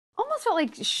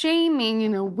almost felt like shaming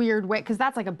in a weird way, because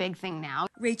that's like a big thing now.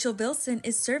 Rachel Bilson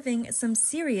is serving some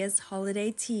serious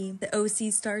holiday tea. The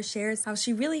OC star shares how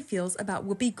she really feels about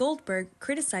Whoopi Goldberg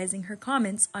criticizing her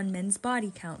comments on men's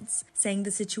body counts, saying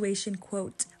the situation,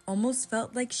 quote, almost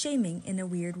felt like shaming in a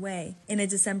weird way. In a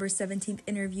December 17th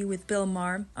interview with Bill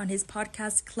Maher on his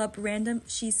podcast Club Random,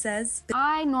 she says,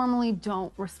 I normally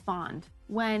don't respond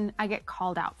when I get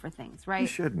called out for things, right? You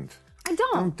shouldn't. I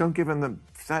don't. Don't give them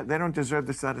they don't deserve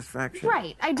the satisfaction.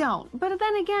 Right, I don't. But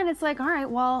then again, it's like, all right,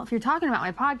 well, if you're talking about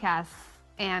my podcast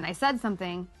and I said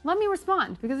something, let me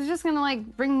respond, because it's just gonna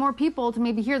like bring more people to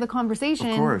maybe hear the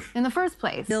conversation in the first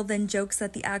place. Bill then jokes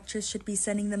that the actress should be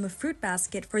sending them a fruit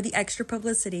basket for the extra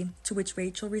publicity, to which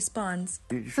Rachel responds,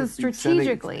 so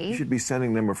strategically, you should be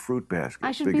sending them a fruit basket.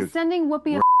 I should be sending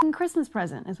Whoopi a Christmas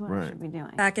present is what I should be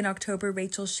doing. Back in October,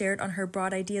 Rachel shared on her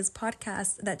Broad Ideas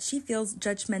podcast that she feels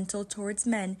judgmental towards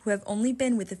men who have only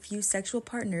been with a few sexual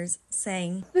partners,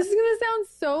 saying, this is gonna sound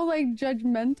so like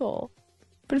judgmental,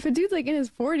 but if a dude's like in his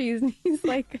 40s and he's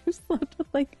like, I've slept with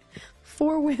like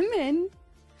 4 women,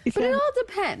 but it all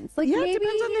depends. Like, maybe it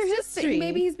depends on their history.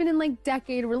 Maybe he's been in like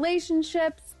decade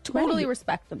relationships. Totally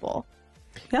respectable.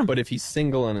 Yeah. But if he's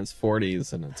single in his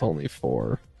 40s and it's only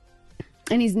 4,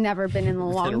 and he's never been in the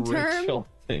long term, Rachel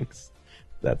thinks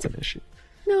that's an issue.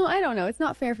 No, I don't know. It's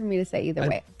not fair for me to say either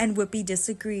way. And Whoopi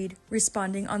disagreed,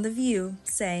 responding on The View,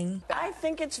 saying, I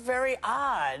think it's very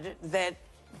odd that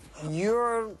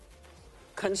you're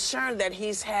concerned that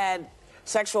he's had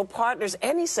sexual partners,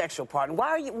 any sexual partner.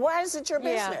 Why is it your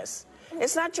business?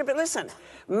 It's not your business. Listen,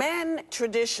 men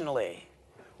traditionally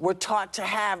were taught to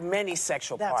have many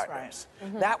sexual partners.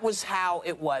 Right. That was how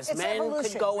it was. It's men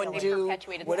could go and do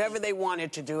whatever they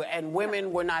wanted to do, and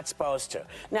women were not supposed to.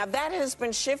 Now, that has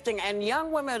been shifting, and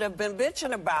young women have been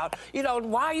bitching about, you know,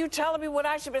 why are you telling me what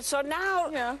I should be? So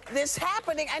now this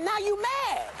happening, and now you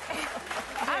mad.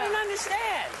 I don't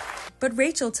understand. But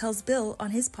Rachel tells Bill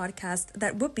on his podcast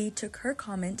that Whoopi took her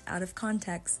comment out of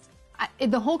context.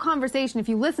 The whole conversation, if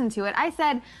you listen to it, I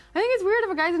said, I think it's weird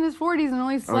if a guy's in his 40s and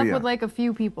only slept with like a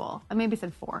few people. I maybe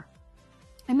said 4.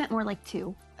 I meant more like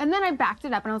 2. And then I backed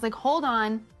it up and I was like, hold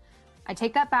on. I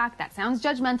take that back. That sounds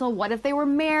judgmental. What if they were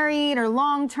married or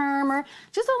long-term or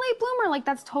just a late bloomer? Like,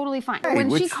 that's totally fine. Hey,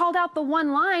 when she called out the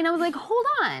one line, I was like, hold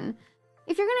on.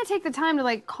 If you're going to take the time to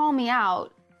like call me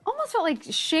out, almost felt like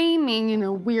shaming in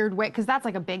a weird way, because that's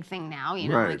like a big thing now, you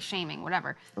know, like shaming,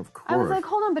 whatever. Of course. I was like,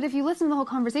 hold on, but if you listen to the whole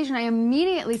conversation, I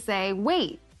immediately say,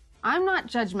 wait, I'm not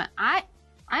judgment. I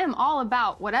am all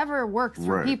about whatever works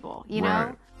for people, you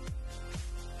know?